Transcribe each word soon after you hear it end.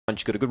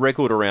She's got a good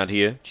record around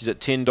here. She's at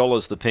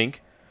 $10, the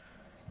pink.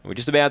 We're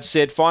just about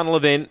set. Final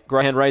event.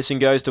 Greyhound Racing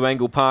goes to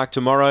Angle Park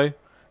tomorrow.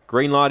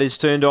 Green light is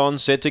turned on,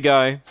 set to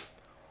go.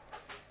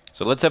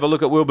 So let's have a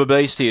look at Wilbur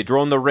Beast here.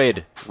 Drawn the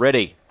red.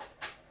 Ready.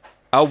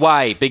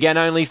 Away. Began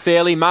only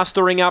fairly.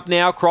 Mustering up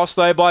now. Crossed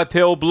though by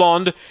Pearl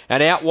Blonde.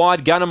 And out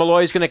wide, Gunnar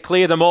Malloy is going to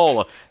clear them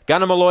all.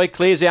 Gunnar Malloy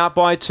clears out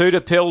by 2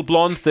 to Pearl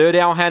Blonde. Third,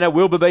 Alhanna.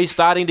 Wilbur Beast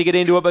starting to get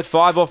into it, but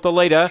 5 off the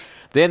leader.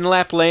 Then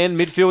Lapland,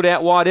 midfield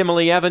out wide,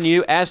 Emily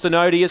Avenue, Aston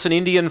Odious and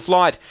Indian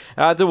Flight.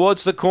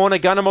 Towards the corner,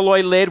 Gunnar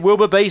Malloy led.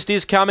 Wilbur Beast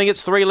is coming.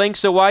 It's 3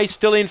 lengths away.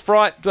 Still in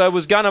fright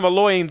was Gunnar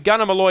Malloy, and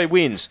Gunnar Malloy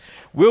wins.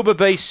 Wilbur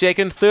Beast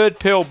second. Third,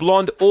 Pearl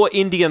Blonde or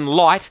Indian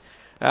Light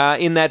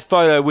in that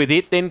photo with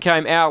it. Then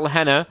came Al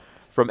Hanna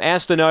from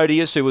Aston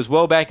Odious, who was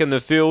well back in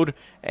the field.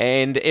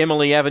 And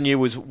Emily Avenue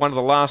was one of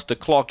the last to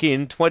clock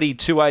in.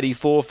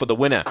 22.84 for the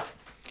winner.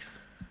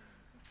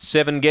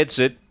 7 gets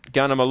it.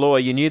 Gunnar Malloy,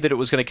 you knew that it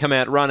was going to come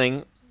out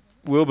running.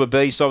 Wilbur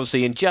Beast,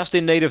 obviously, just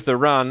in need of the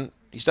run.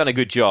 He's done a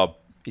good job.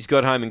 He's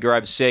got home and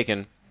grabbed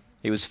second.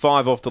 He was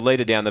 5 off the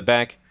leader down the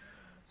back.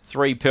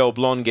 3, Pearl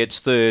Blonde gets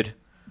third.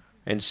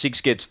 And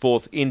 6 gets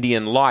fourth,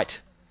 Indian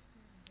Light.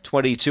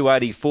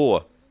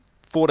 22.84.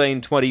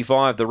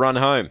 14.25, the run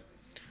home.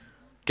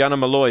 Gunnar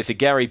Malloy for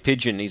Gary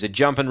Pigeon. He's a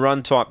jump and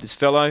run type, this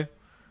fellow.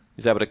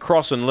 He's able to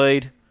cross and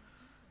lead.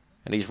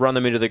 And he's run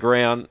them into the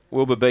ground.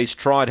 Wilbur Beast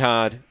tried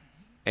hard.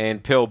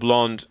 And Pearl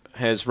Blonde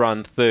has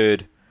run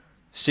third,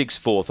 6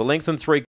 fourth. A length and 3